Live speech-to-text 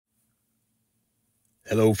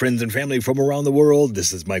Hello friends and family from around the world,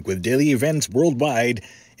 this is Mike with Daily Events Worldwide,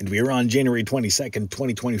 and we are on January 22nd,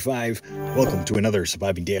 2025. Welcome to another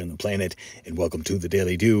surviving day on the planet, and welcome to the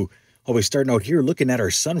Daily Do. Always starting out here looking at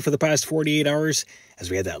our sun for the past 48 hours,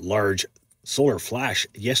 as we had that large solar flash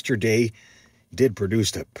yesterday. Did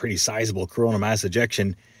produce a pretty sizable coronal mass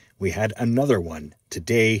ejection. We had another one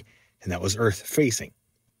today, and that was Earth facing.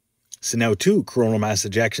 So now 2 coronal mass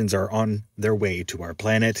ejections are on their way to our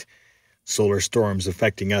planet. Solar storms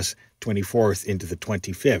affecting us 24th into the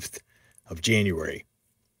 25th of January.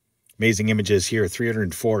 Amazing images here,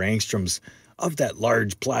 304 angstroms of that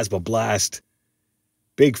large plasma blast.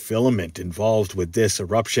 Big filament involved with this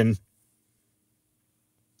eruption.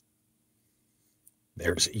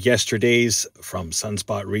 There's yesterday's from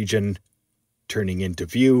sunspot region turning into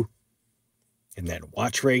view. And then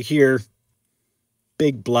watch right here.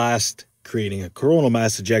 Big blast creating a coronal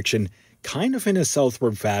mass ejection, kind of in a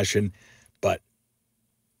southward fashion, but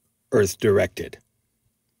Earth directed.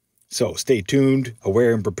 So stay tuned,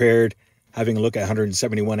 aware and prepared. Having a look at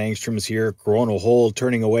 171 angstroms here, coronal hole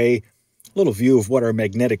turning away. A little view of what our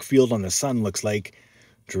magnetic field on the sun looks like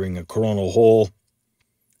during a coronal hole,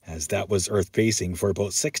 as that was Earth facing for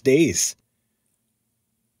about 6 days.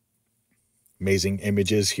 Amazing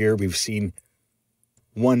images here. We've seen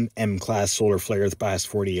one M-class solar flare the past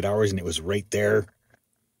 48 hours, and it was right there,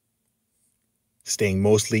 staying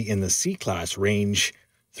mostly in the C-class range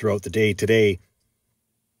throughout the day today.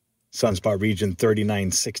 Sunspot region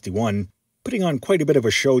 3961, putting on quite a bit of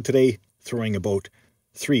a show today, throwing about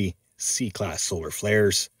 3 C-class solar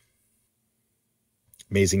flares.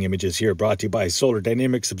 Amazing images here brought to you by Solar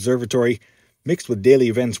Dynamics Observatory, mixed with Daily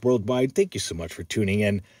Events Worldwide. Thank you so much for tuning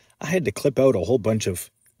in. I had to clip out a whole bunch of,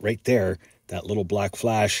 right there, that little black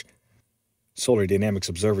flash. Solar Dynamics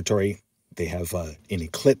Observatory, they have an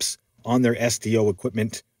eclipse on their SDO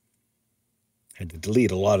equipment. Had to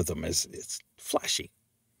delete a lot of them as it's flashy.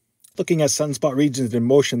 Looking at sunspot regions in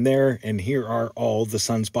motion there, and here are all the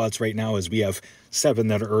sunspots right now, as we have 7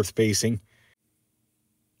 that are Earth facing.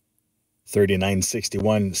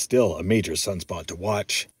 3961, still a major sunspot to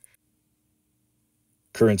watch.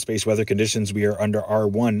 Current space weather conditions, we are under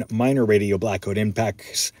R1, minor radio blackout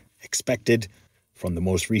impacts expected from the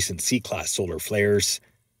most recent C-class solar flares.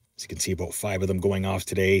 As you can see, about 5 of them going off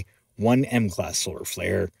today. 1 M-class solar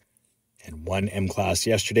flare and 1 M-class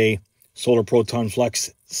yesterday. Solar proton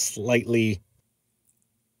flux slightly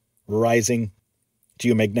rising.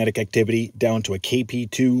 Geomagnetic activity down to a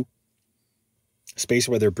KP2. Space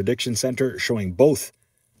Weather Prediction Center showing both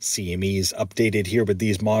CMEs updated here with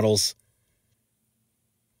these models.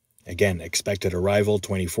 Again, expected arrival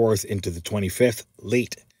 24th into the 25th,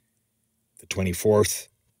 late the 24th.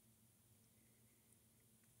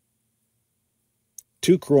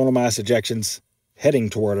 2 coronal mass ejections heading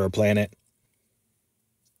toward our planet.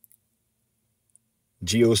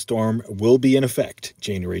 Geostorm will be in effect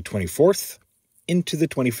January 24th into the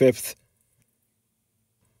 25th.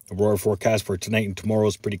 Aurora forecast for tonight and tomorrow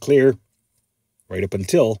is pretty clear, right up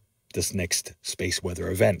until this next space weather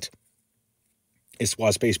event.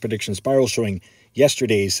 ISWA Space Prediction Spiral showing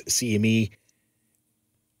yesterday's CME,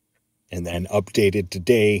 and then updated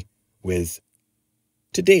today with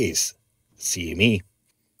today's CME,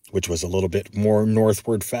 which was a little bit more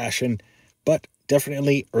northward fashion, but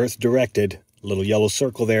definitely Earth directed. Little yellow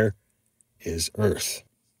circle there is Earth.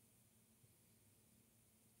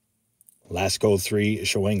 LASCO 3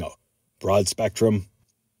 showing a broad spectrum.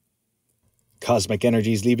 Cosmic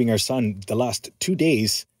energies leaving our sun the last 2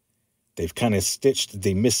 days. They've kind of stitched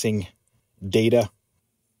the missing data,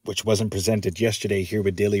 which wasn't presented yesterday here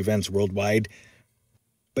with Daily Events Worldwide,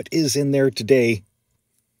 but is in there today.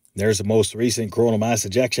 There's the most recent coronal mass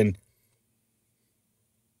ejection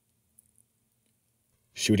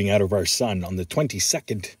shooting out of our sun on the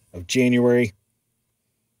 22nd of January.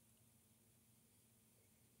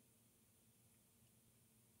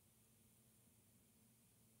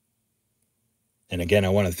 And again, I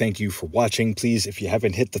want to thank you for watching. Please, if you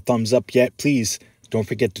haven't hit the thumbs up yet, please don't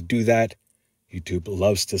forget to do that. YouTube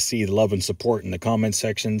loves to see the love and support in the comment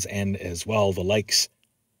sections, and as well the likes.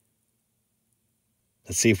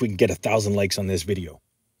 Let's see if we can get 1,000 likes on this video.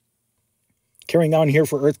 Carrying on here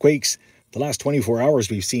for earthquakes. The last 24 hours,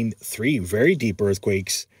 we've seen 3 very deep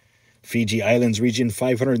earthquakes. Fiji Islands region,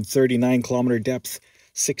 539 kilometer depth,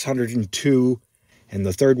 602. And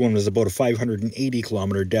the third one was about a 580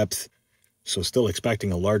 kilometer depth. So still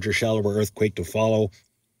expecting a larger, shallower earthquake to follow.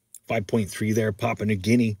 5.3 there, Papua New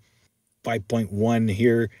Guinea. 5.1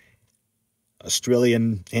 here,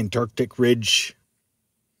 Australian Antarctic Ridge.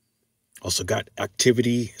 Also got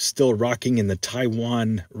activity still rocking in the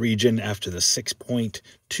Taiwan region after the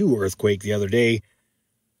 6.2 earthquake the other day.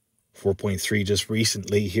 4.3 just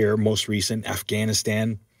recently here, most recent,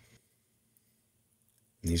 Afghanistan.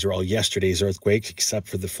 And these are all yesterday's earthquakes, except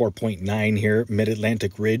for the 4.9 here,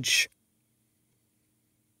 Mid-Atlantic Ridge.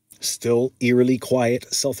 Still eerily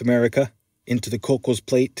quiet, South America, into the Cocos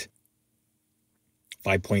Plate.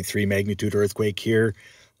 5.3 magnitude earthquake here,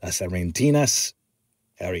 Las Argentinas,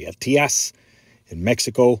 Arietias, in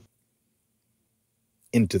Mexico,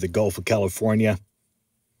 into the Gulf of California.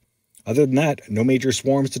 Other than that, no major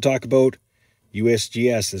swarms to talk about.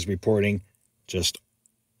 USGS is reporting just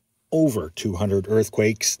over 200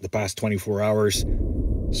 earthquakes the past 24 hours,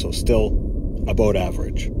 so still about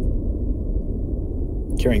average.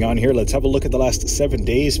 Carrying on here, let's have a look at the last 7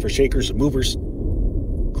 days for shakers and movers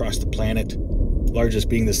across the planet. Largest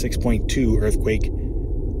being the 6.2 earthquake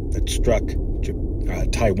that struck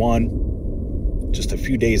Taiwan just a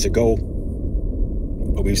few days ago.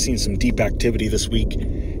 But we've seen some deep activity this week,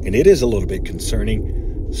 and it is a little bit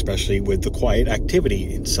concerning, especially with the quiet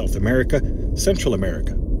activity in South America, Central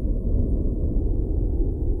America.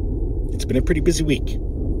 It's been a pretty busy week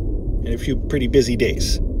and a few pretty busy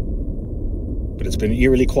days, but it's been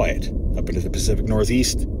eerily quiet up into the Pacific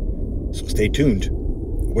Northeast, so stay tuned,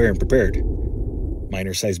 aware and prepared.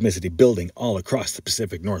 Minor seismicity building all across the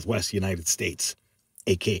Pacific Northwest United States,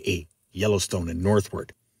 aka Yellowstone and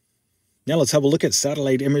northward. Now let's have a look at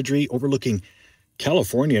satellite imagery overlooking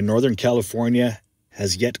California. Northern California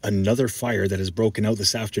has yet another fire that has broken out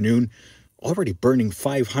this afternoon, already burning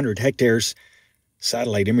 500 hectares.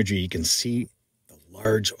 Satellite imagery, you can see the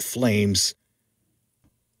large flames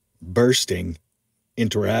bursting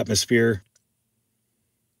into our atmosphere.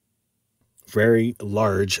 Very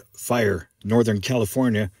large fire. Northern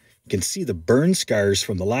California, you can see the burn scars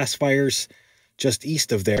from the last fires just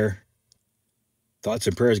east of there. Thoughts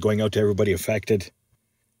and prayers going out to everybody affected.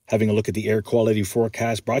 Having a look at the air quality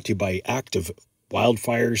forecast brought to you by active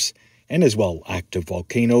wildfires and as well active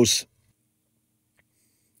volcanoes.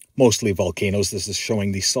 Mostly volcanoes. This is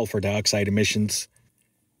showing the sulfur dioxide emissions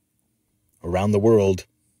around the world.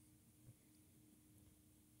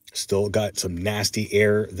 Still got some nasty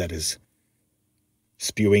air that is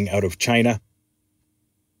spewing out of China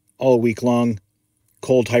all week long.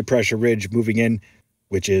 Cold high pressure ridge moving in,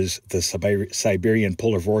 which is the Siberian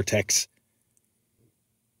polar vortex.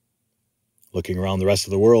 Looking around the rest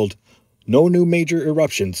of the world, no new major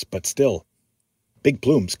eruptions, but still big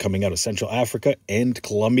plumes coming out of Central Africa and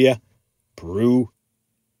Colombia, Peru.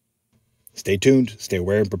 Stay tuned, stay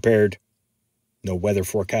aware and prepared. No weather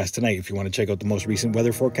forecast tonight. If you want to check out the most recent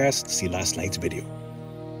weather forecast, see last night's video.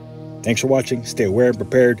 Thanks for watching. Stay aware and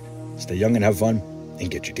prepared. Stay young and have fun, and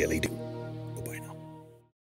get your daily dew.